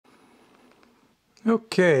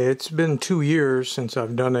Okay, it's been 2 years since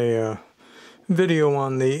I've done a video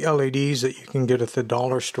on the LEDs that you can get at the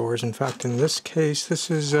dollar stores. In fact, in this case,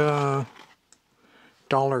 this is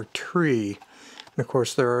Dollar Tree. And of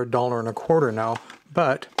course, they're $1.25 now.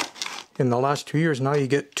 But in the last 2 years, now you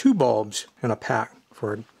get 2 bulbs in a pack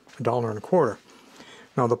for $1.25.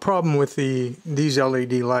 Now, the problem with these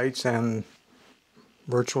LED lights and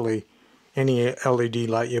virtually any LED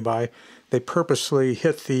light you buy, they purposely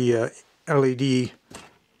hit the LED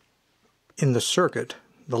in the circuit,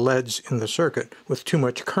 the LEDs in the circuit, with too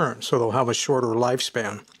much current, so they'll have a shorter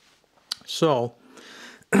lifespan. So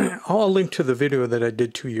I'll link to the video that I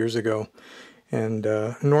did 2 years ago. And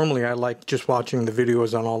normally I like just watching the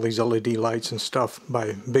videos on all these LED lights and stuff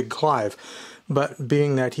by Big Clive. But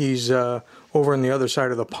being that he's over on the other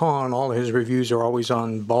side of the pond, all his reviews are always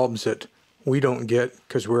on bulbs that we don't get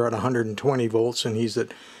because we're at 120 volts and he's at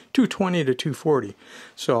 220 to 240.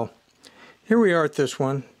 So here we are at this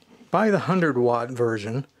one. Buy the 100-watt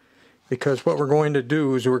version, because what we're going to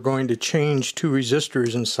do is we're going to change 2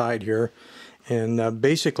 resistors inside here and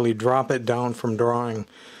basically drop it down from drawing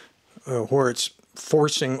where it's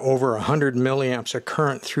forcing over 100 milliamps of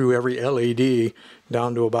current through every LED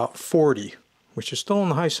down to about 40, which is still on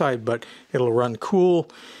the high side, but it'll run cool.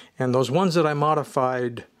 And those ones that I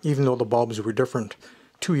modified, even though the bulbs were different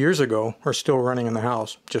 2 years ago, are still running in the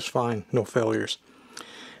house just fine, no failures.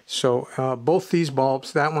 So both these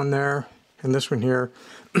bulbs, that one there and this one here,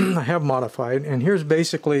 I have modified. And here's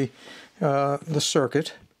basically the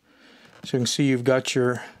circuit. So you can see you've got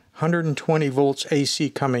your 120 volts AC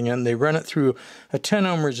coming in. They run it through a 10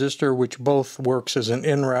 ohm resistor, which both works as an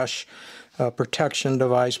inrush protection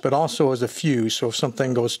device, but also as a fuse. So if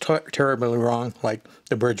something goes terribly wrong, like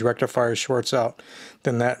the bridge rectifier shorts out,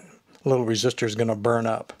 then that little resistor is going to burn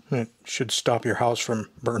up. It should stop your house from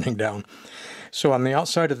burning down. So on the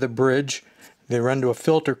outside of the bridge, they run to a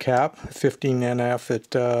filter cap, 15 NF at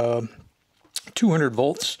 200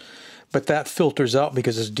 volts. But that filters out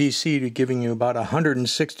because it's DC to giving you about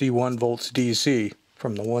 161 volts DC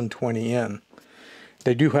from the 120 in.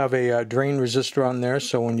 They do have a drain resistor on there,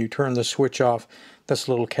 so when you turn the switch off, this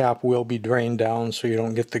little cap will be drained down so you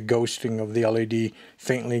don't get the ghosting of the LED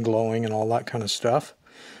faintly glowing and all that kind of stuff.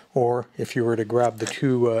 Or if you were to grab the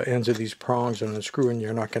 2 ends of these prongs and unscrew in,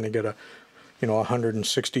 you're not going to get a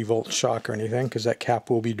 160 volt shock or anything, because that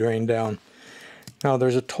cap will be drained down. Now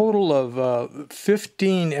there's a total of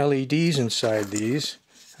 15 LEDs inside these.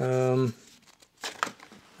 Let's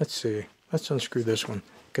see, let's unscrew this one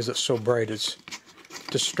because it's so bright it's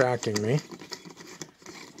distracting me.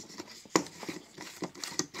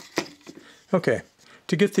 Okay,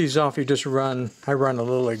 to get these off you just I run a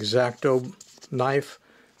little X-Acto knife,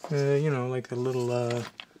 like the little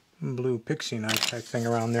blue pixie knife type thing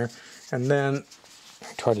around there. And then,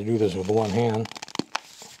 I try to do this with one hand.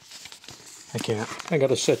 I can't. I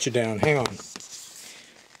gotta set you down. Hang on.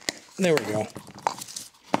 There we go.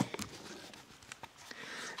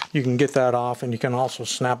 You can get that off, and you can also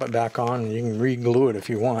snap it back on, and you can re-glue it if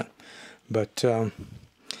you want. But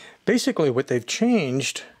basically what they've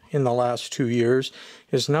changed in the last 2 years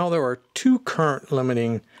is now there are 2 current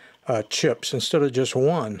limiting chips instead of just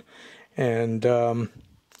 1. And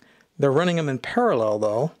they're running them in parallel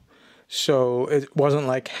though. So it wasn't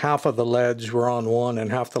like half of the LEDs were on one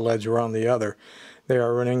and half the LEDs were on the other. They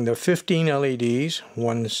are running the 15 LEDs.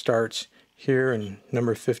 One starts here and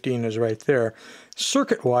number 15 is right there.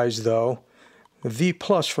 Circuit-wise though, the V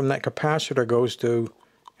plus from that capacitor goes to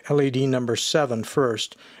LED number 7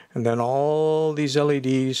 first. And then all these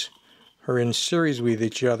LEDs are in series with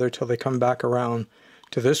each other till they come back around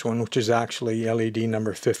to this one, which is actually LED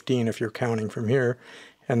number 15 if you're counting from here.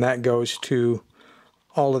 And that goes to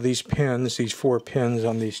all of these pins, these 4 pins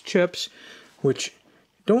on these chips, which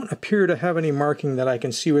don't appear to have any marking that I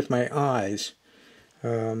can see with my eyes.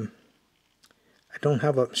 I don't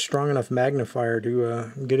have a strong enough magnifier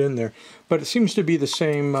to get in there. But it seems to be the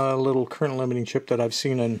same little current limiting chip that I've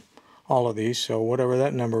seen in all of these, so whatever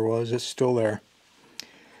that number was, it's still there.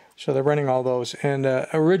 So they're running all those. And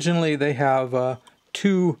originally they have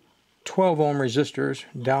 2 12 ohm resistors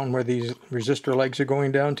down where these resistor legs are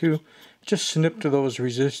going down to. Just snipped those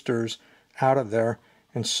resistors out of there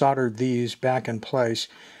and soldered these back in place.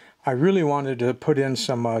 I really wanted to put in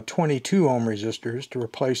some 22 ohm resistors to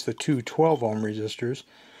replace the 2 12 ohm resistors,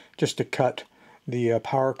 just to cut the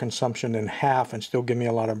power consumption in half and still give me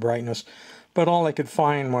a lot of brightness. But all I could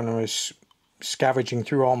find when I was scavenging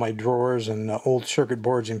through all my drawers and old circuit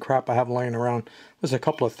boards and crap I have laying around was a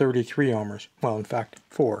couple of 33 ohmers. Well, in fact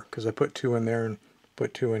 4, because I put 2 in there and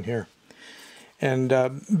put 2 in here. And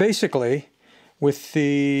basically with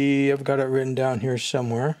the, I've got it written down here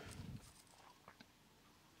somewhere,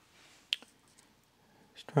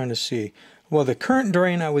 Just trying to see. Well, the current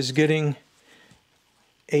drain I was getting,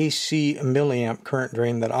 AC milliamp current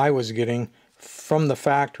drain that I was getting from the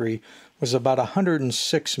factory, was about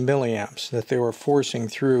 106 milliamps that they were forcing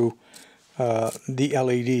through the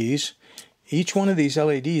LEDs. Each one of these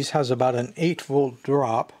LEDs has about an 8-volt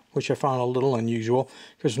drop, which I found a little unusual,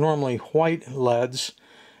 because normally white LEDs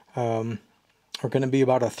are going to be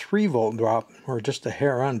about a 3-volt drop, or just a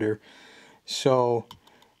hair under. So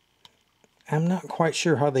I'm not quite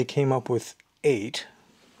sure how they came up with 8,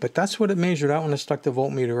 but that's what it measured out when I stuck the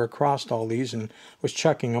voltmeter across all these and was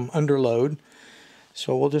checking them under load.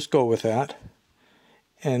 So we'll just go with that.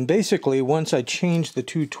 And basically, once I changed the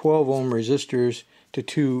two 12 ohm resistors to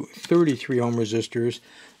two 33 ohm resistors,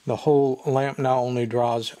 the whole lamp now only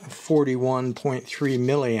draws 41.3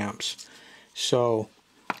 milliamps. So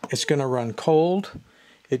it's going to run cold.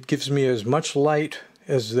 It gives me as much light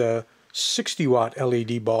as the 60 watt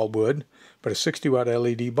LED bulb would, but a 60 watt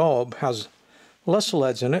LED bulb has less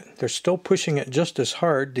LEDs in it. They're still pushing it just as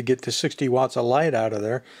hard to get the 60 watts of light out of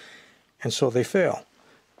there, and so they fail.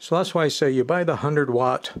 So that's why I say you buy the 100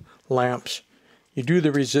 watt lamps, you do the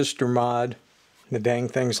resistor mod, the dang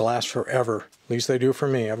things last forever. At least they do for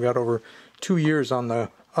me. I've got over 2 years on the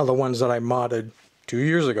other ones that I modded 2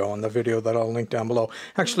 years ago on the video that I'll link down below.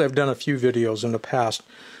 Actually, I've done a few videos in the past,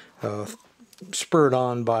 spurred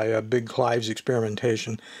on by Big Clive's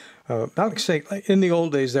experimentation. Like I say, in the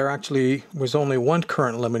old days, there actually was only one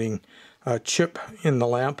current limiting chip in the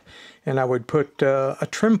lamp, and I would put a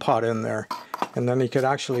trim pot in there, and then you could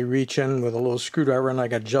actually reach in with a little screwdriver and I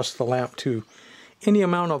could adjust the lamp to any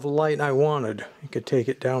amount of light I wanted. You could take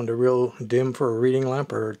it down to real dim for a reading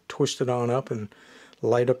lamp, or twist it on up and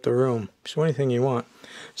light up the room. So anything you want.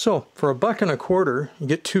 So for $1.25, you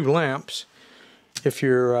get 2 lamps. If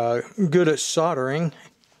you're good at soldering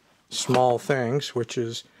small things, which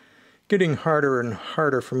is getting harder and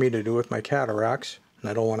harder for me to do with my cataracts, and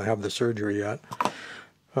I don't want to have the surgery yet.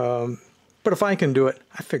 But if I can do it,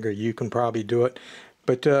 I figure you can probably do it.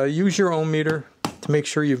 But use your ohm meter to make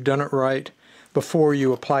sure you've done it right before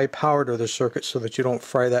you apply power to the circuit, so that you don't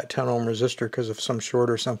fry that 10 ohm resistor because of some short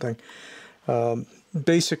or something.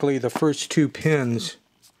 Basically, the first 2 pins,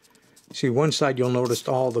 see, one side you'll notice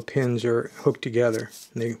all the pins are hooked together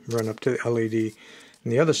and they run up to the LED.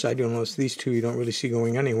 And the other side, you'll notice these two you don't really see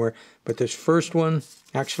going anywhere, but this first one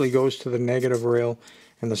actually goes to the negative rail,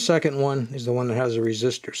 and the second one is the one that has a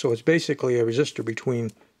resistor. So it's basically a resistor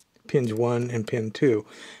between pins 1 and pin 2.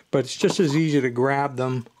 But it's just as easy to grab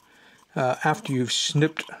them after you've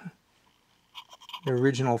snipped the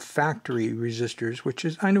original factory resistors, which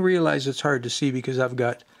is, I realize it's hard to see because I've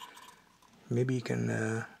got, maybe you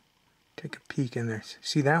can take a peek in there.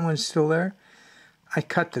 See, that one's still there? I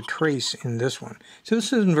cut the trace in this one. So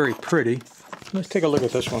this isn't very pretty. Let's take a look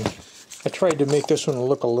at this one. I tried to make this one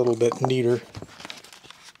look a little bit neater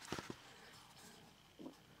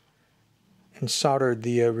and soldered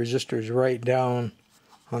the resistors right down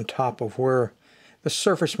on top of where the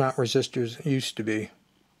surface mount resistors used to be.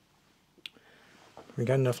 We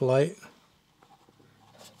got enough light?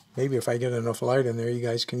 Maybe if I get enough light in there, you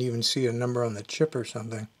guys can even see a number on the chip or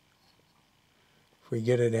something. If we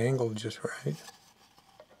get it angled just right.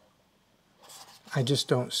 I just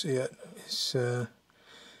don't see it. It's,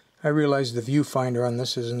 I realize the viewfinder on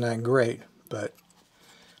this isn't that great, but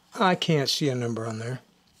I can't see a number on there.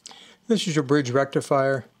 This is your bridge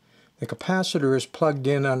rectifier. The capacitor is plugged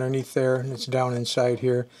in underneath there, and it's down inside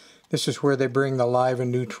here. This is where they bring the live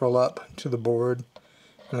and neutral up to the board.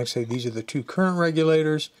 And like I say, these are the 2 current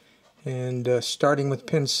regulators, and starting with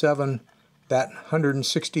pin 7, that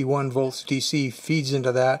 161 volts DC feeds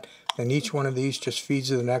into that, and each one of these just feeds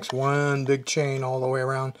to the next one big chain all the way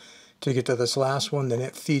around to get to this last one. Then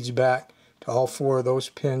it feeds back to all 4 of those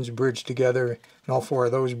pins bridged together, and all 4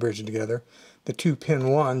 of those bridged together. The 2 pin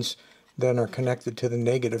 1s then are connected to the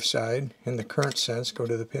negative side, and the current sense go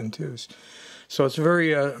to the pin 2s. So it's a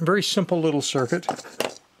very simple little circuit.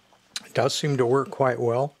 It does seem to work quite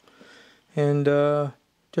well, and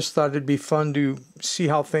just thought it'd be fun to see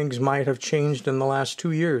how things might have changed in the last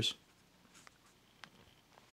 2 years.